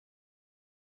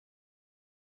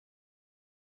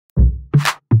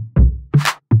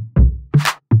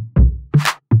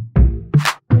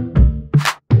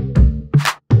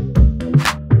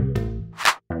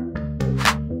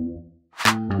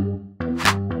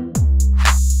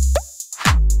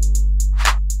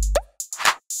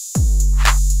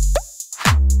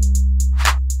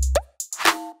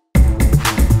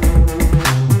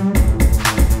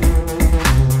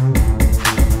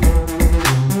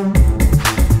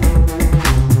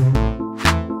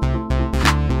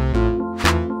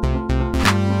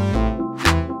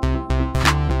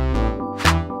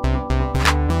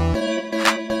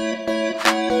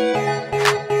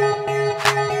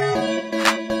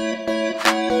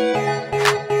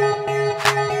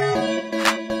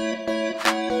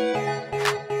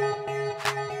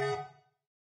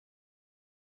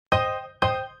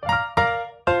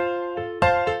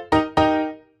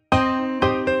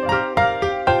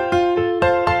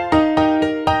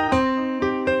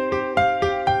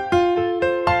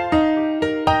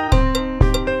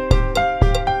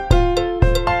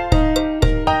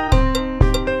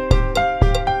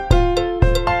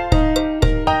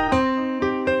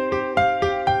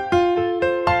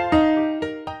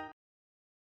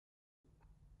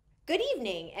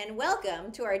evening and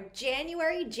welcome to our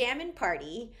January Jammin'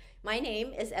 Party. My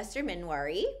name is Esther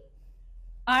Minwari.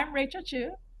 I'm Rachel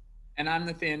Chu. And I'm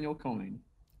Nathaniel Coyne.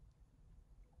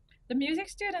 The music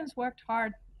students worked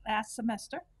hard last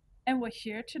semester and we're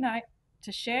here tonight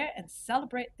to share and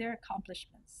celebrate their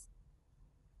accomplishments.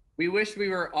 We wish we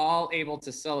were all able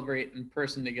to celebrate in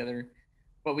person together,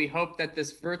 but we hope that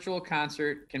this virtual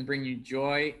concert can bring you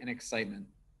joy and excitement.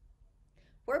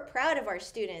 We're proud of our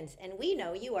students and we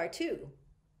know you are too.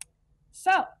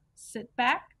 So sit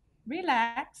back,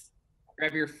 relax,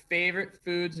 grab your favorite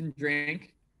foods and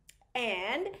drink,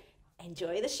 and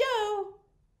enjoy the show.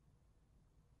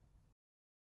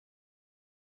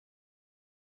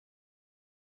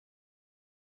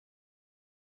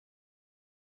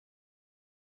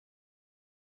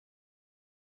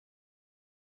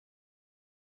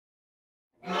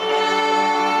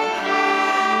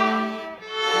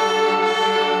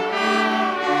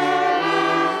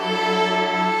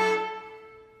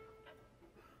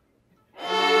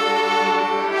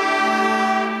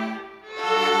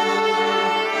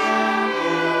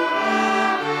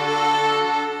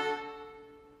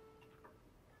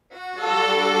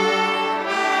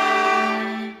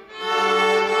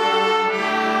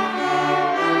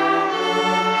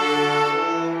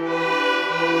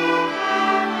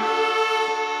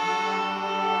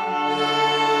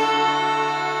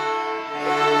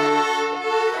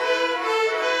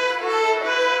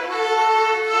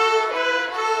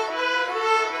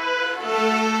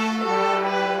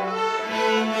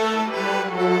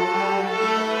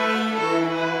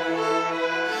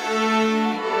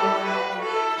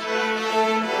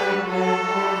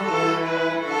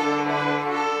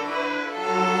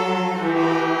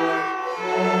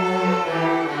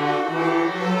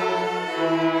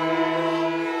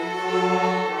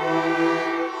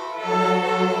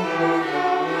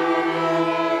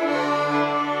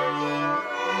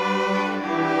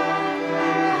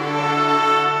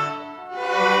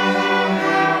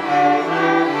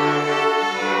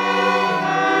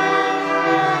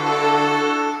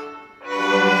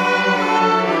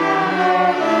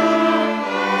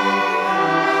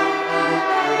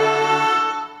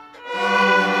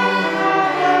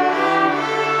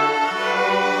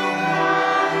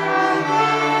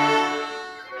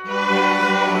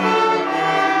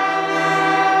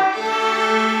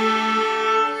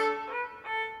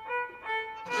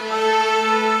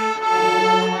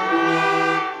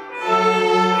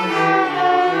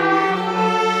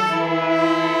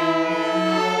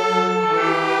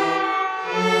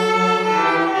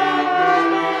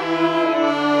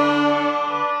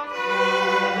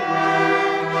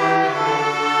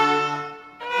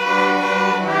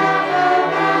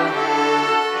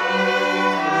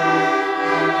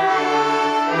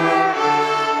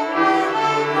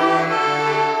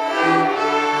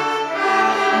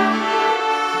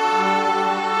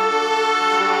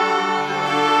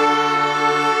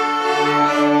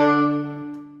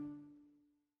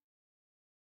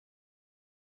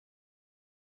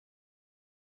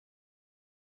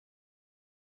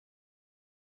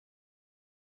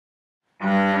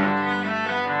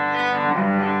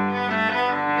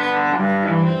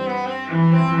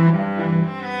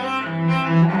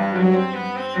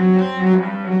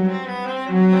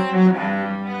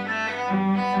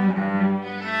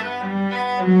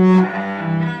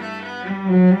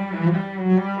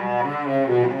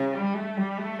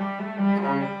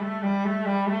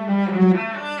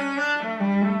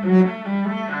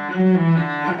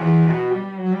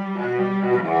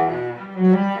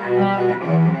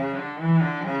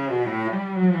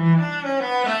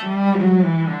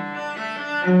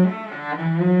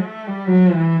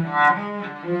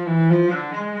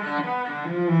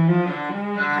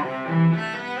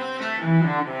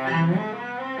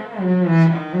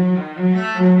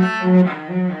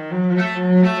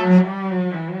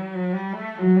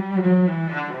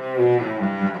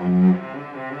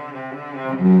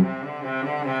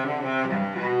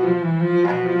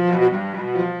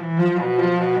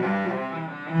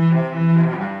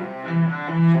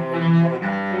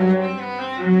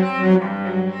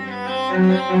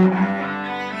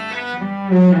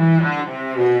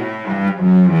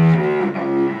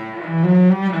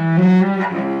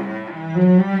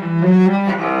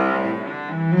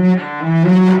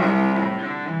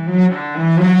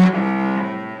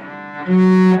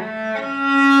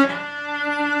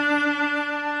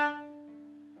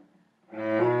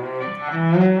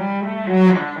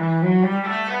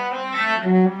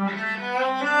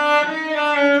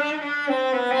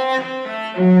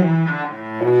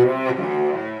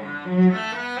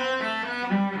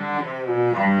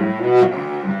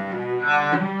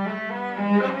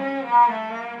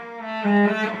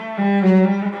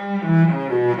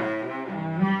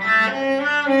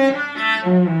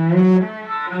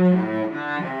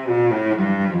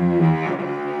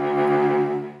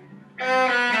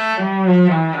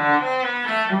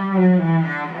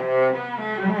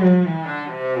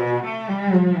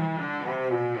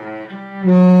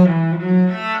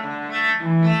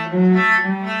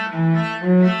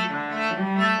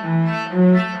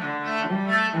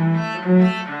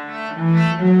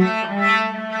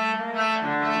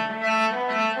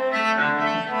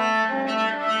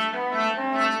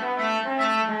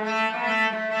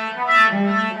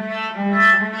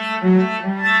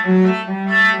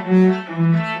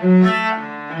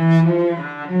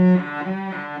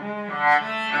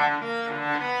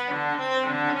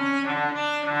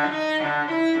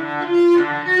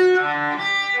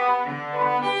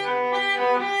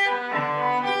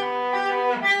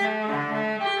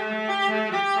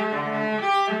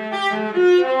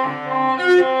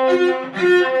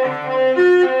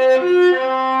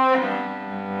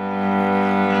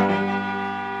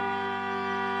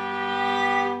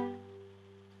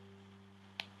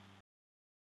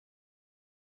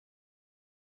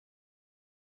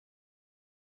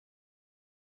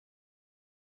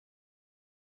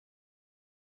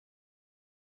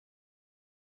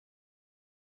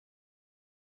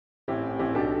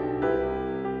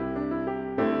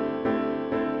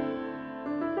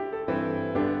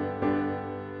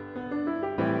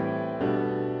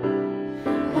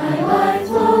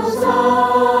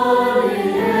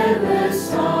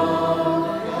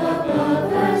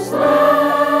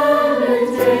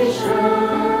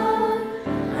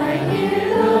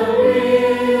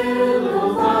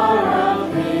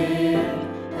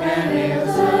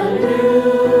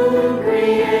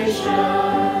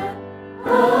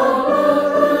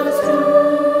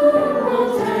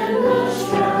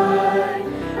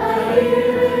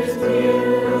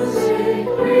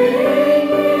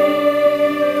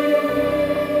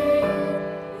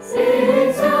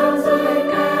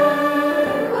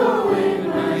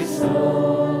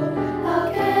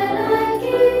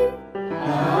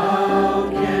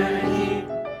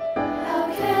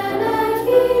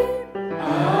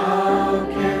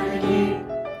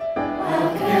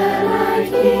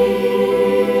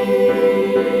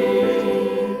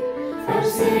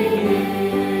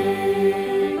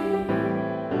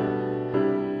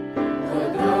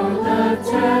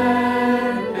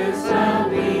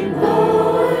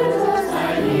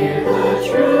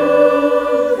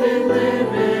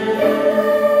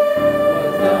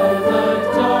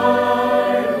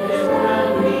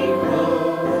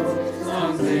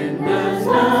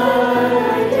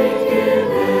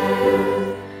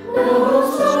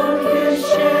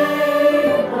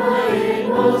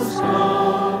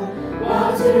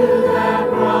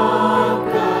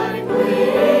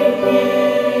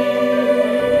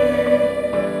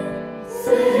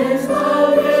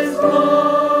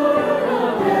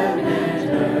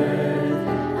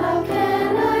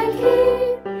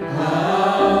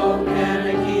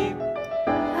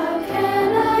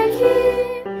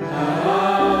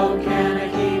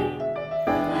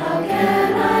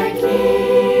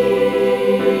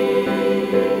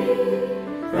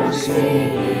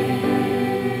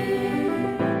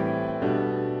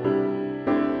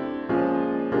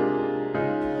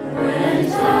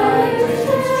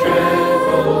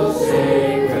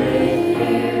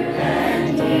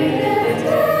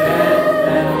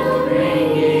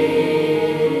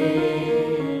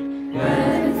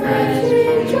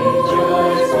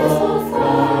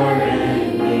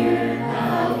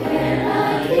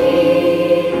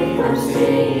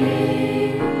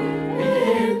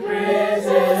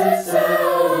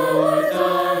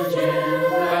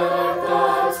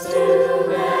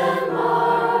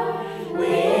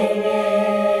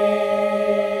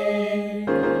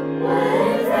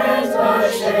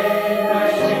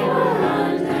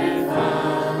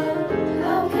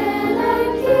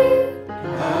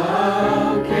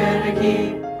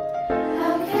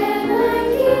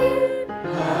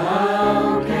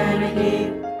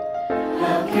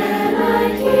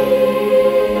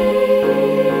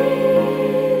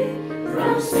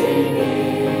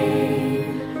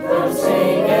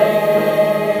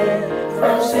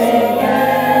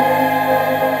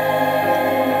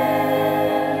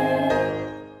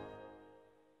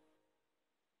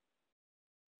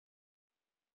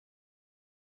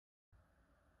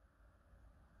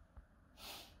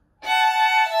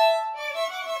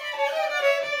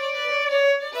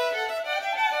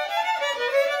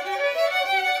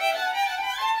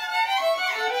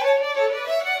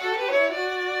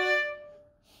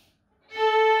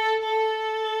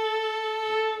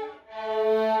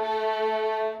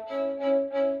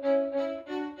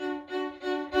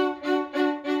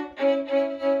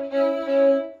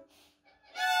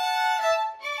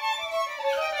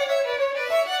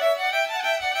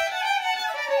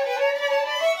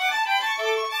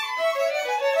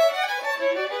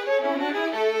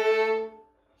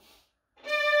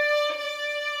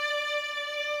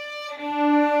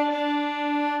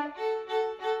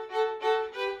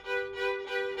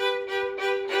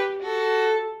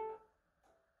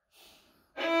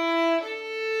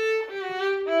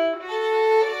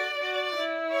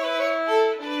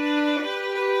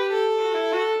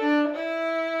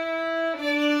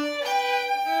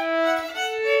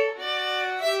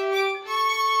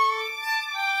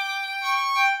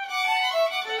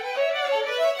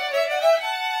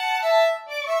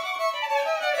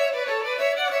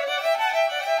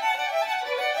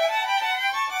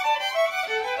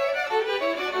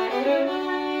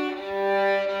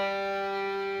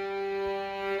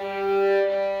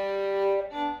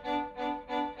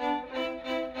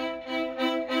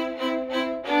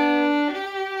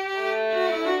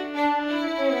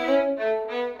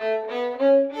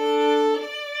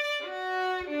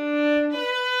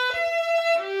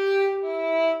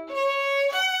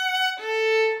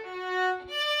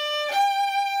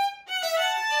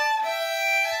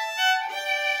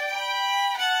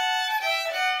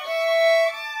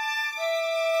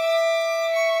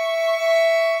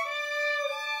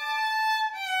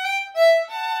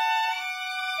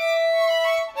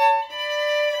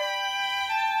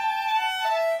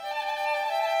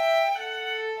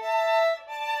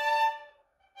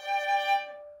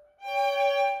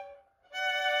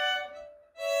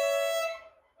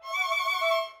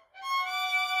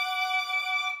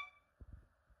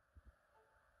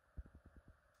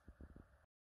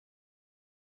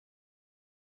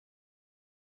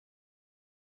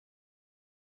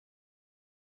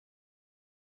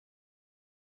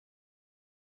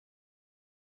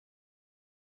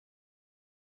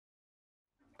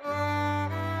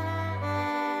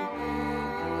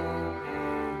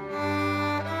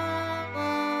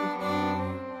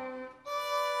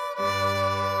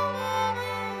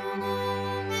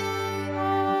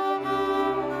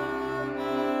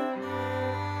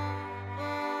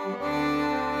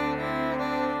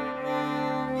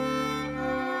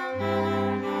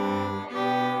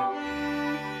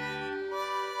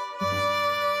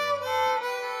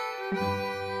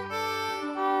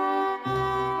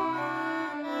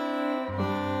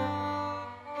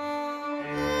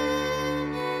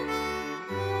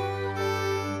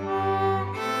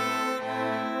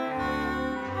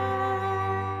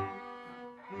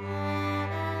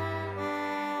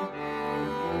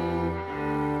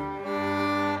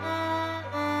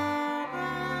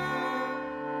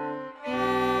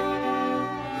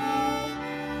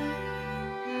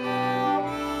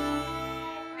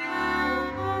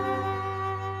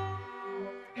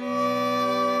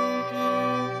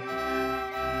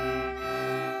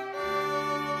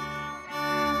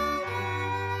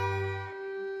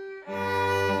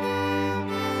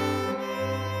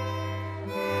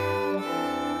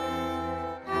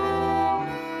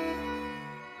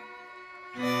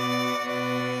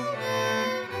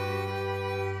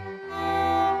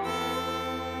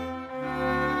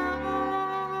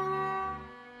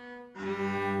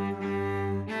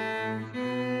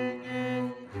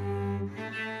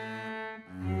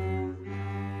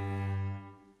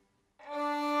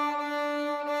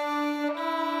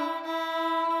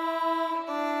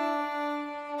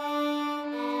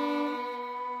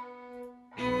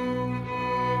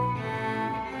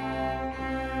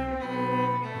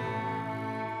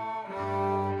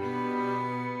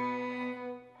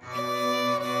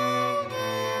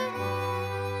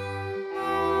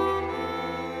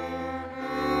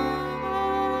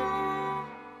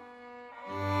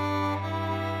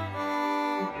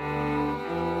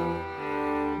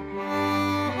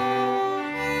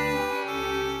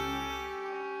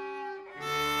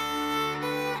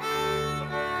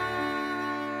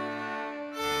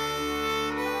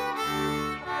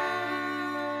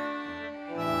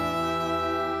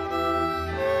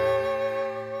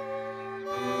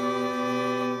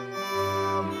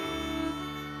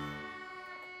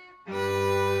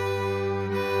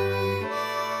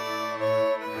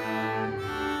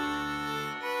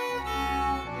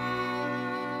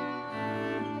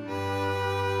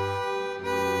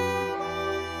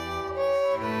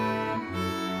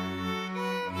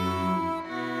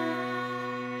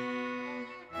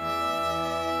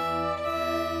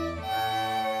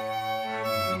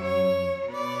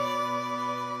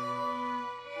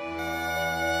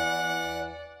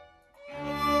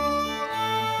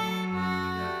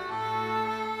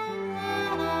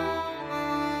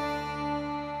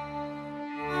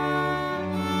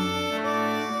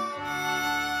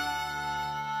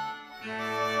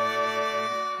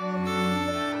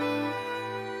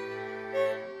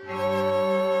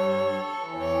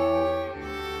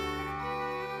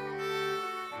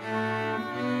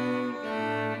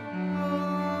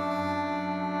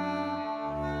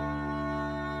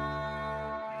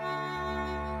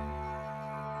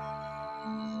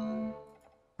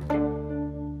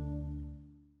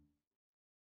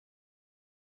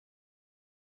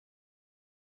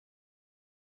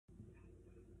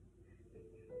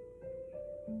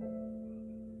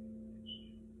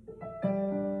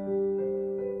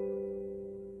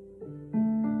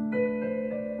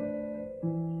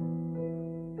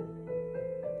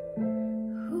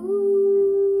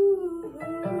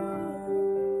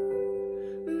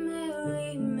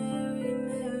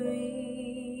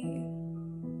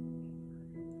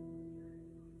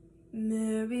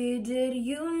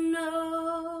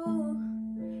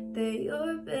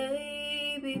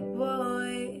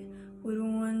 boy would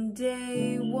one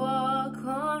day walk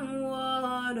on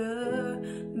water.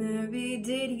 Mary,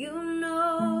 did you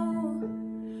know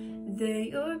that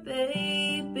your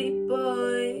baby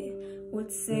boy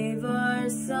would save our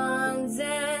sons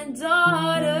and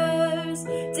daughters?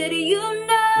 Did you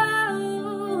know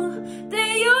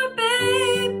that your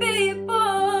baby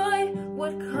boy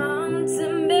would come to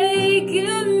make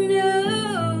you new?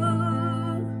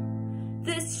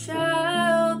 This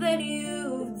child that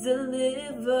you've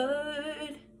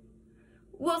delivered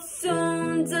will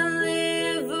soon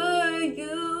deliver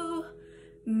you.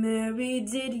 Mary,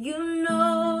 did you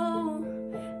know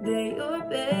that your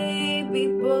baby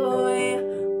boy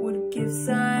would give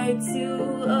sight to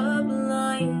a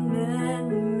blind man?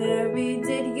 Mary,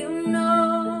 did you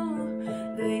know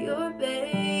that your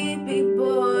baby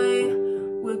boy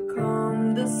would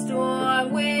calm the storm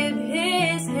with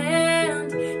his hand?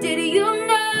 Did you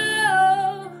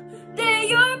know that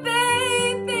your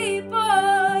baby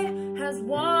boy has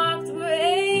walked where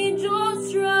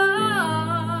angels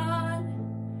trod?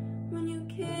 When you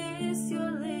kiss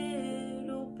your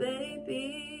little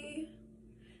baby,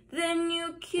 then you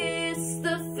kiss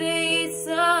the face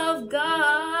of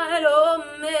God. Oh,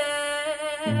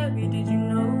 Mary, did you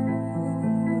know?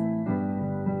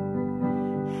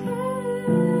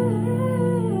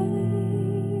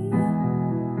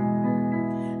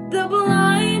 The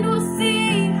blind will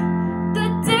see, the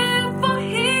deaf will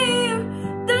hear,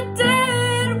 the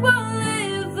dead will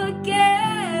live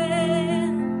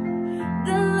again.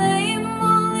 The lame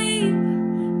will leap,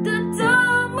 the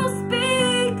dumb will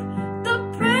speak, the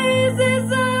praises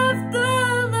of the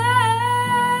Lamb.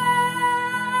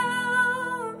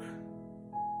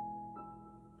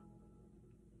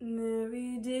 Mary,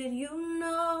 did you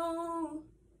know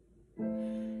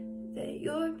that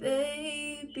your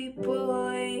baby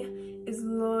boy is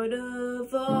Lord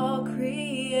of all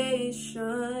creation?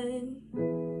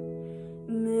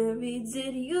 Mary,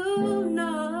 did you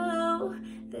know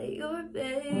that your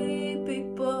baby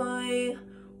boy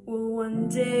will one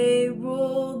day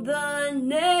rule the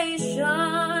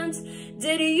nations?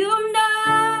 Did you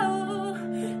know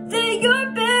that your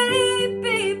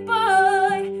baby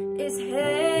boy is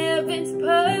heaven's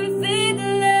perfect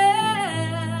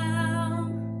lamb?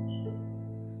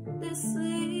 The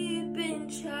sleeping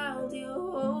child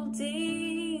you're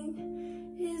holding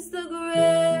is the great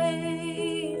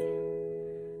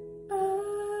I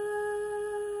am.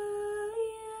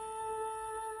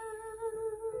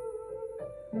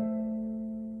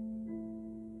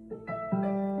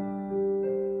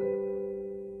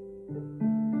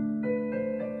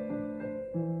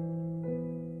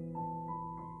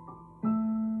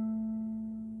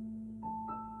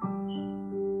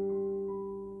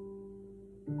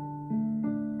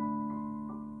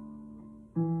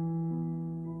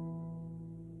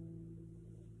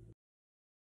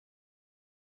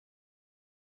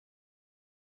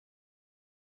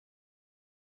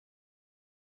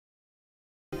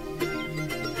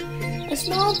 A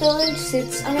small village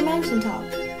sits on a mountaintop.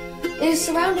 It is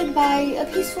surrounded by a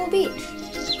peaceful beach.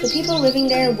 The people living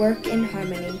there work in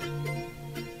harmony.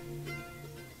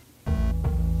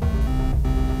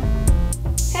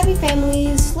 Happy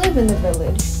families live in the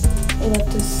village. They love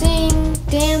to sing,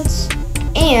 dance,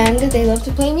 and they love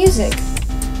to play music.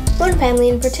 One family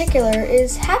in particular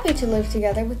is happy to live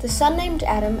together with a son named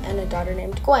Adam and a daughter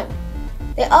named Gwen.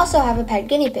 They also have a pet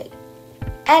guinea pig.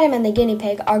 Adam and the guinea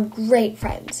pig are great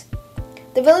friends.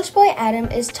 The village boy Adam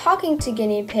is talking to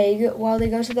Guinea Pig while they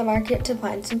go to the market to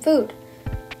find some food.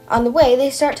 On the way, they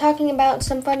start talking about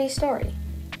some funny story.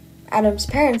 Adam's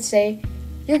parents say,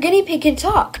 "Your guinea pig can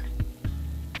talk."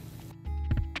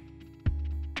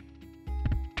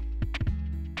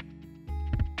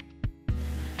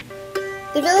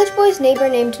 The village boy's neighbor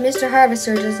named Mr.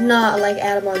 Harvester does not like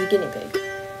Adam or the guinea pig.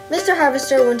 Mr.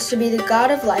 Harvester wants to be the god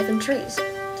of life and trees.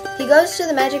 He goes to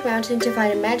the magic mountain to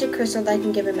find a magic crystal that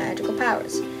can give him magical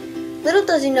powers. Little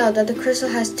does he know that the crystal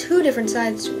has two different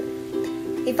sides to it.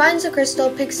 He finds the crystal,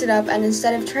 picks it up, and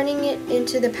instead of turning it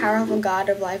into the powerful god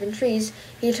of life and trees,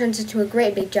 he turns it into a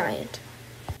great big giant.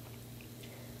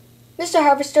 Mr.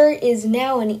 Harvester is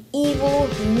now an evil,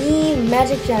 mean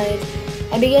magic giant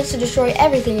and begins to destroy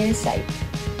everything in his sight.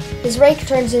 His rake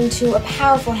turns into a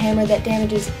powerful hammer that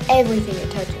damages everything it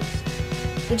touches.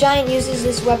 The giant uses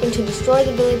this weapon to destroy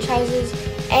the village houses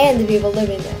and the people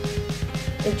living there.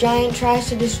 The giant tries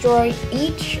to destroy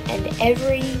each and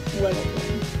every one of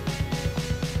them.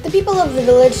 The people of the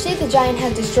village see the giant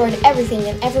has destroyed everything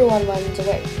and everyone runs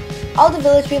away. All the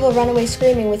village people run away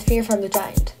screaming with fear from the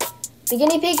giant. The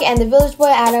guinea pig and the village boy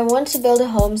Adam want to build a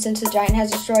home since the giant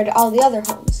has destroyed all the other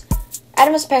homes.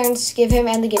 Adam's parents give him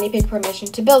and the guinea pig permission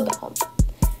to build the home.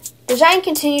 The giant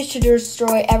continues to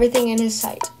destroy everything in his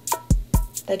sight.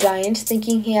 The giant,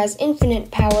 thinking he has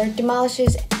infinite power,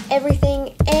 demolishes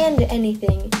everything and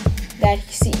anything that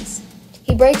he sees.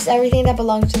 He breaks everything that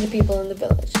belongs to the people in the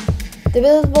village. The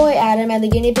village boy Adam and the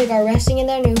guinea pig are resting in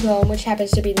their new home, which happens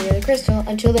to be near the crystal,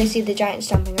 until they see the giant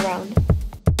stomping around.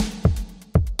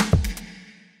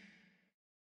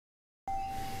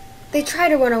 They try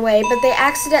to run away, but they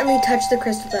accidentally touch the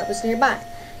crystal that was nearby.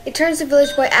 It turns the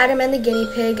village boy Adam and the guinea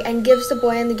pig and gives the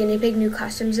boy and the guinea pig new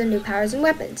costumes and new powers and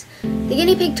weapons. The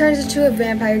guinea pig turns into a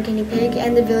vampire guinea pig,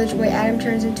 and the village boy Adam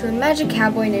turns into a magic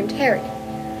cowboy named Harry.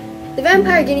 The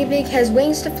vampire guinea pig has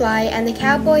wings to fly, and the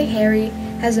cowboy Harry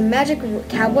has a magic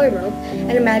cowboy rope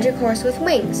and a magic horse with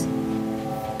wings.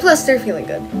 Plus, they're feeling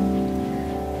good.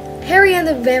 Harry and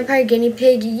the vampire guinea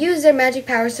pig use their magic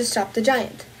powers to stop the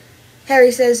giant.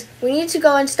 Harry says, "We need to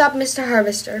go and stop Mr.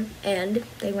 Harvester," and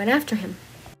they went after him.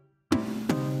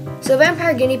 So the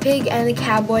vampire guinea pig and the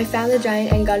cowboy found the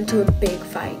giant and got into a big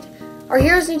fight. Our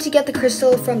heroes need to get the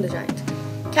crystal from the giant.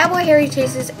 Cowboy Harry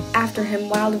chases after him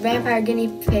while the vampire guinea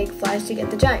pig flies to get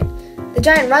the giant. The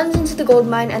giant runs into the gold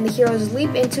mine and the heroes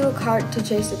leap into a cart to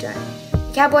chase the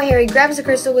giant. Cowboy Harry grabs the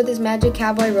crystal with his magic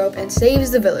cowboy rope and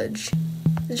saves the village.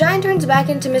 The giant turns back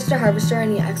into Mr. Harvester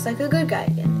and he acts like a good guy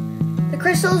again. The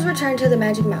crystal is returned to the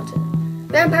magic mountain.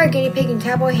 Vampire guinea pig and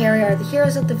cowboy Harry are the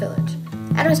heroes of the village.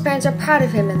 Adam's parents are proud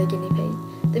of him and the guinea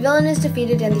pig. The villain is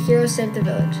defeated and the heroes save the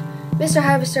village. Mr.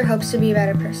 Harvester hopes to be a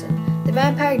better person. The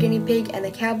vampire guinea pig and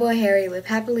the cowboy Harry live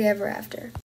happily ever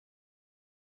after.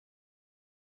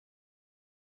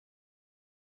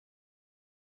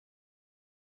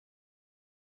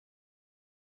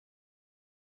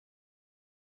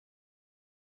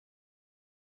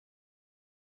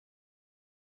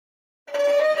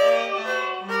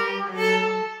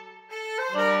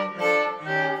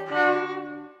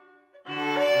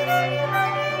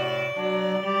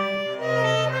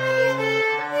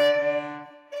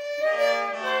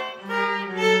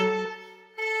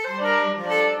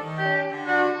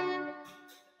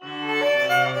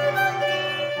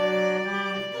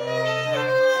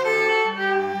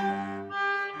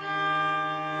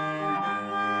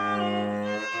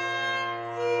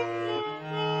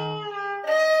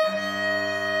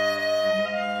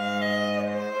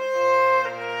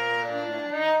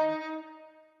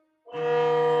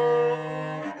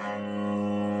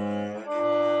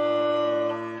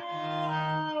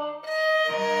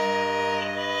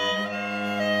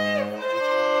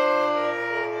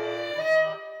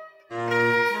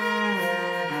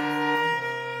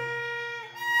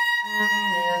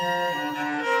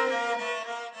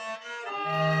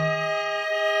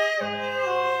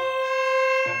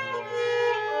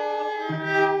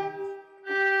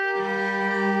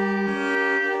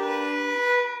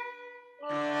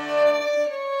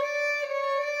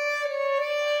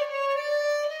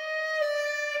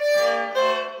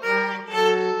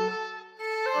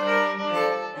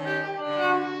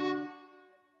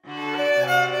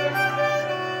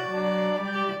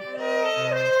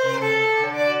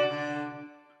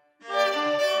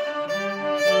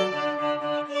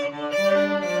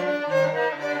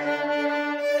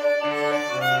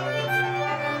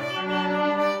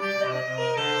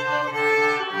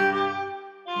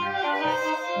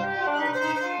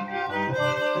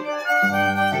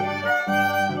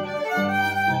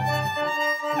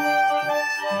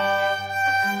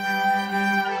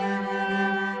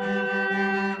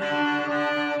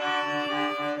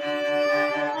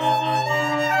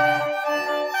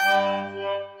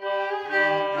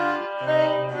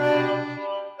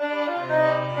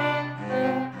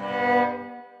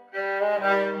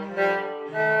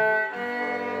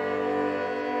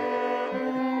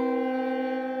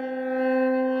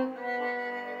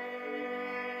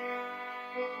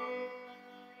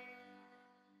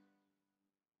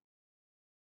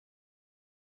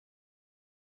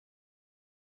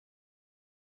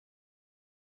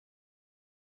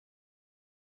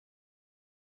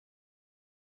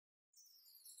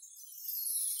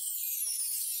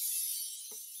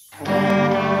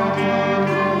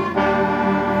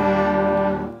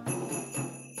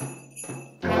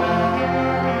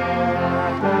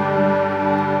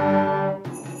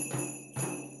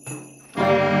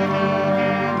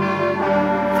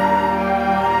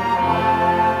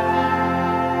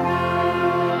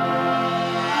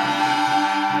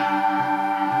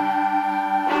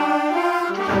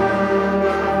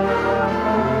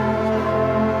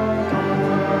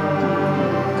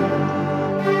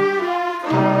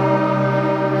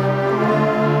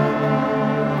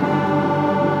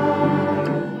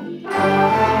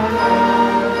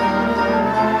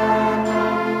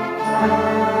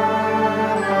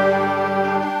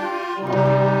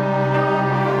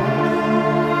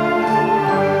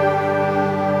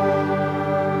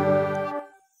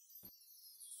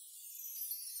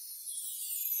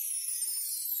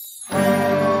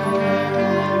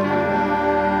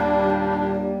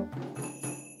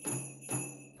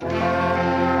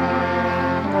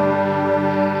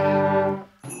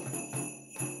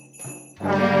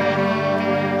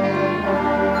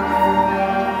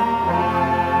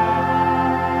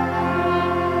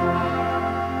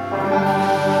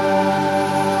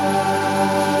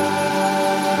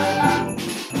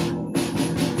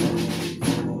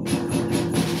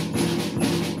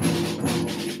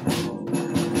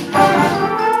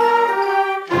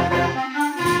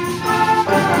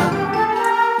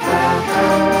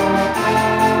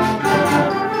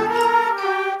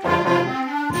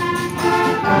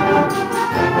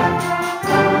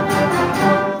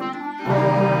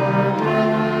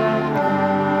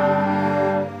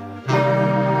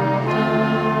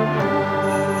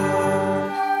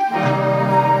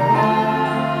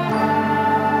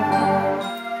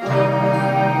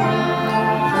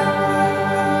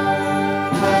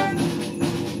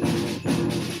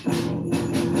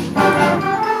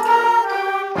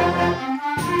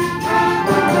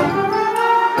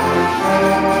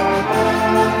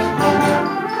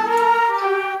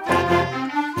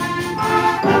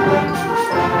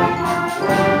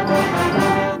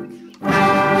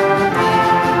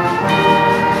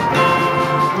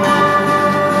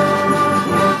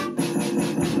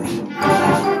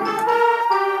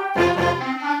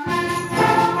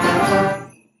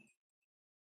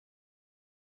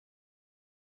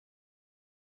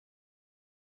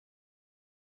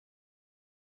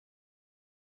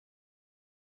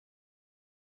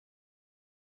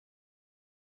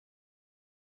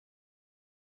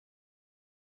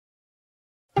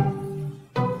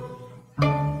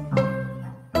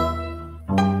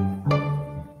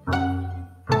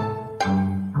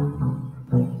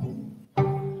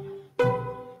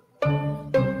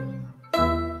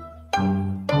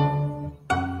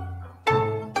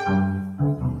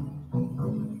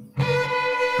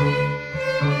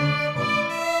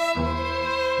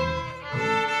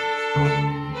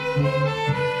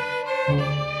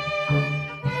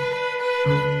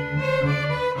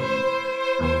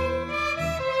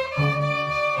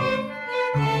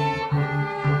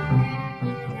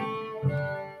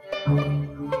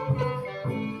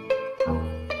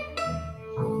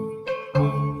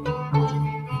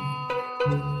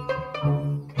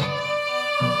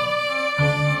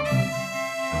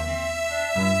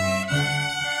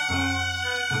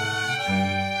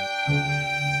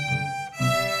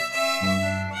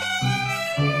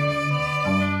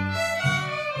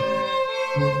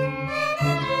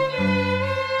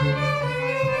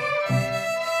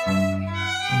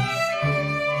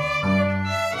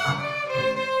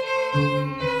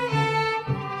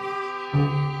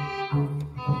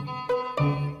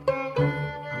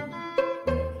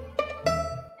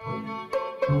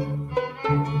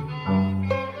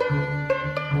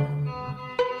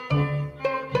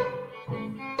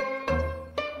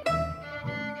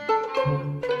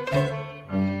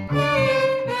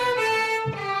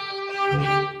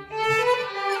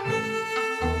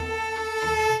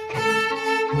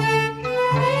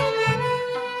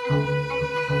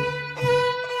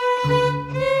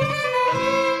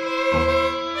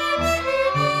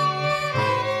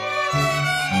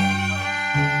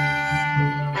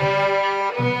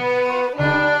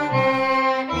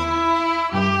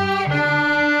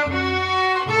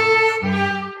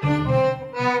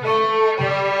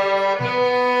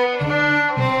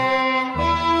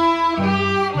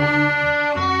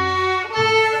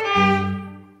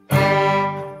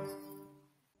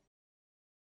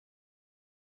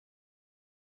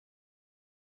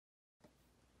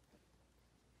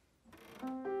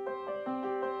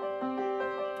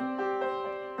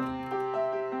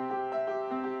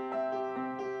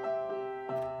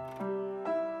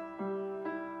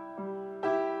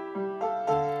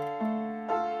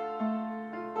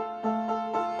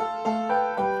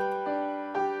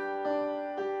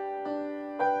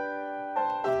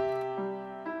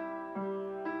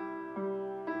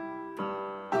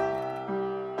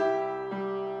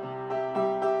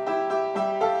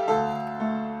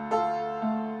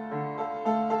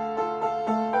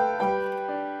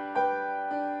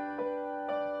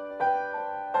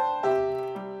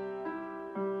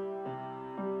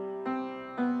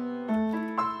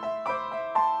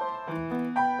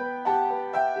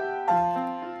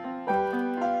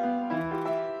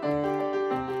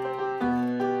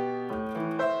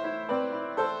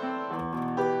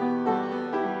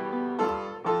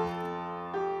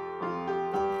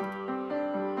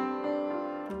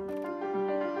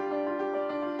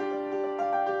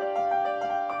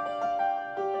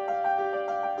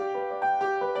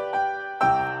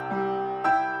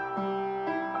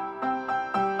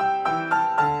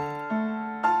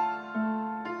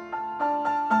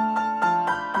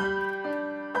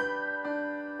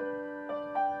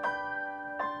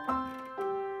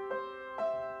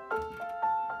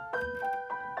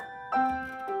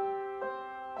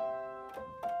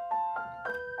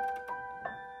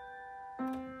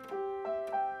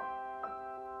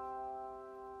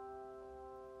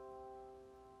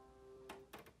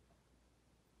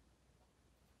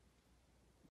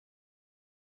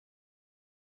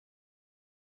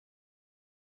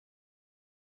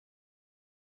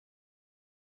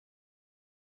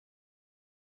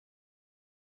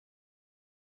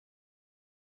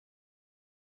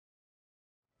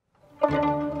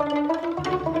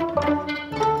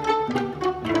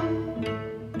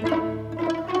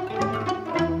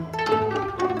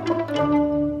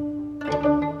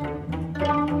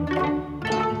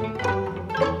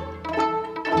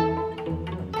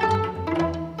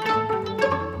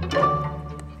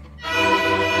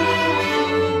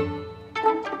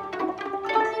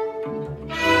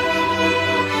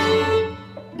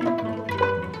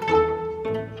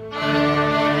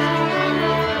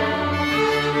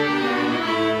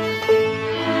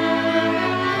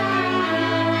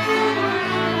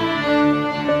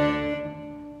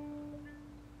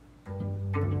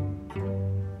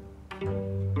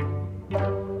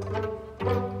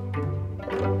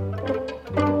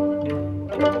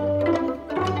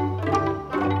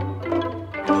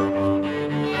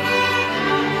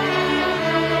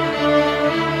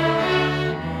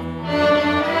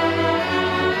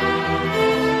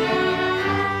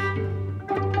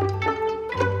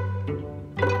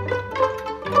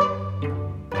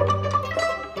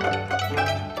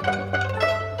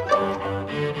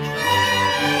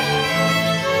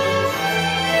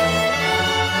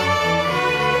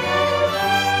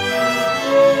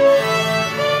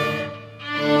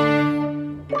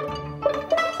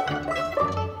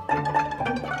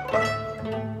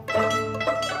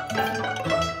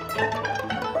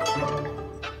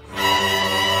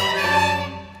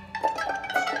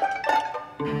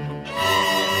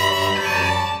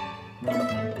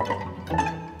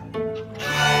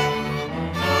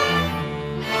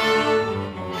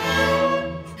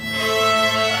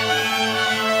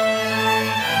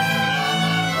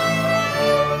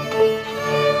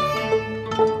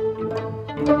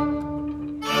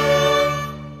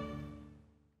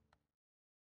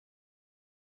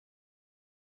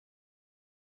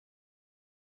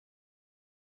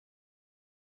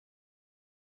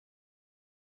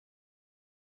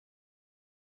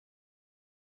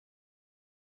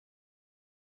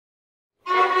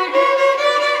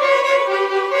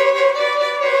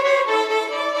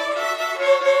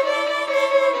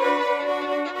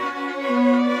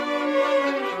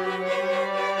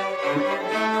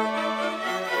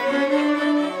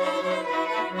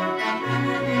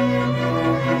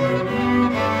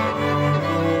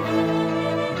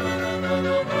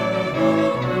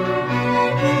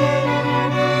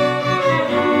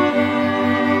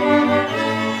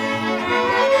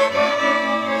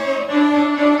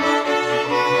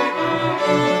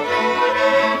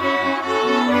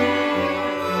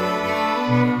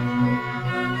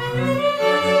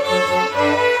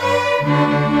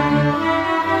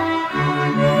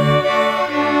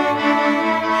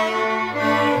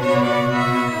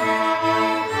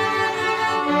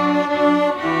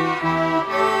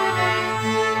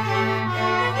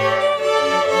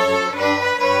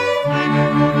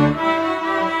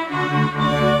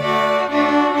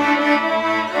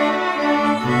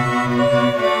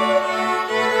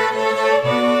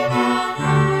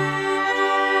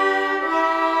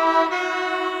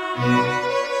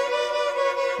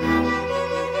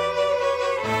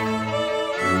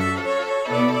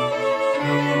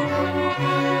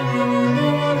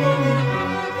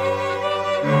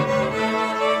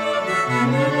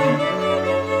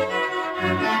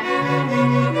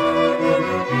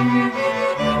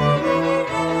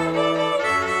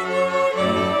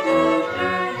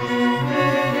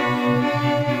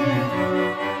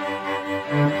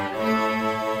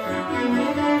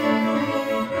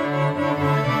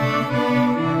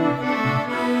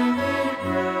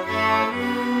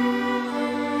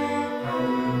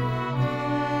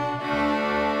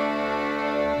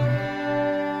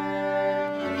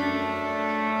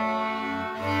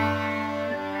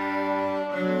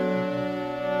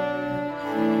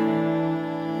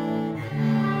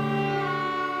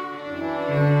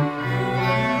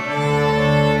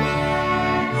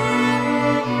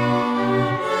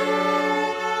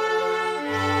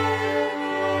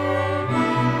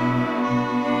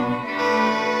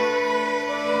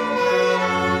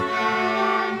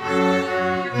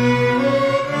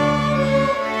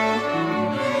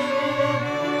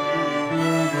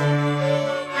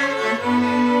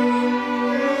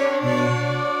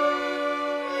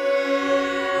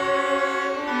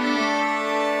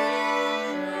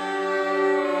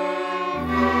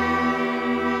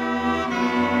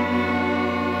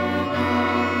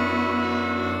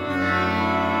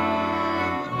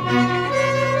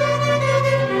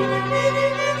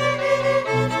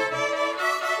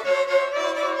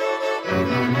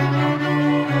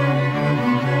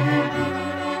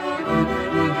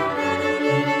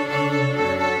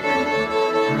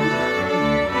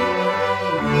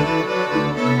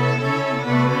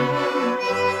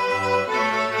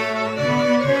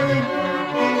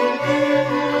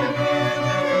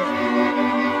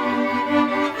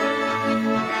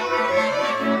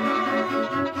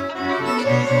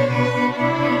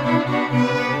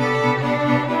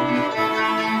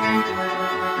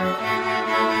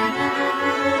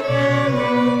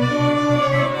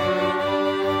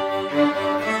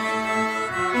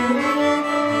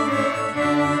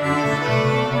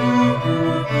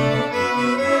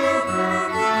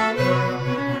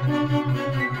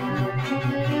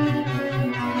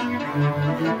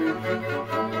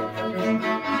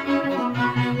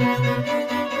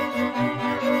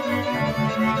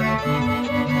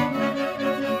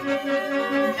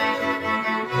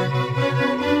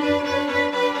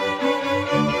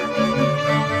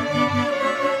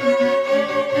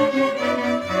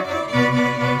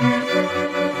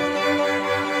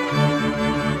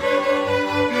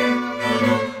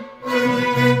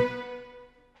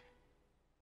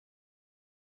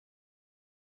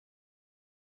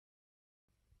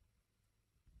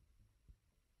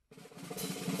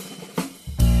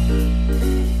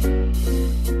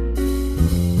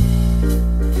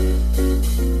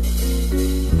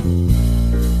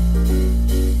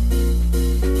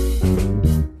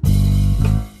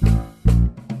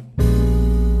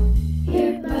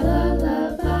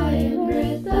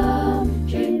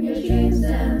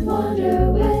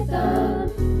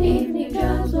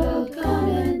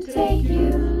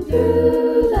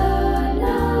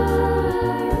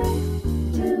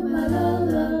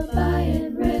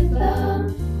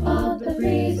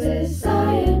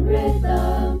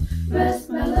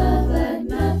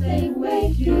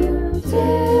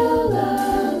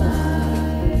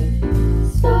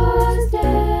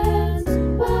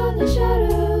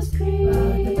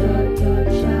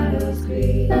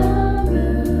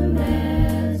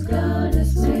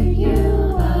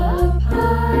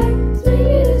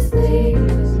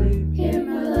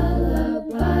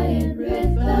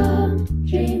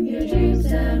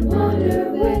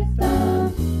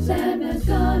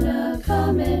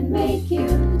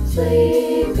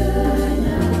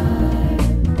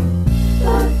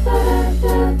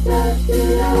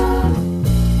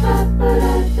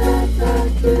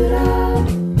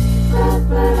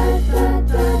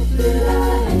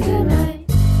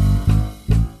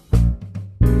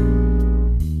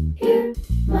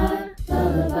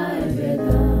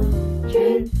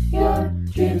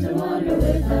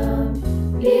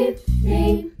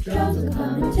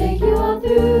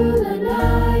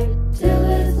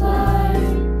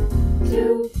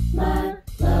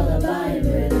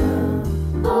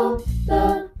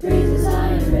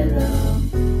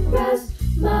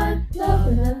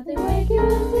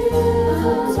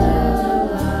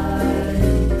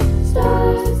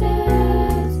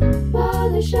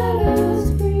 shadows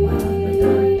creep, while the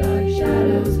dark, dark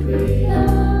shadows creep.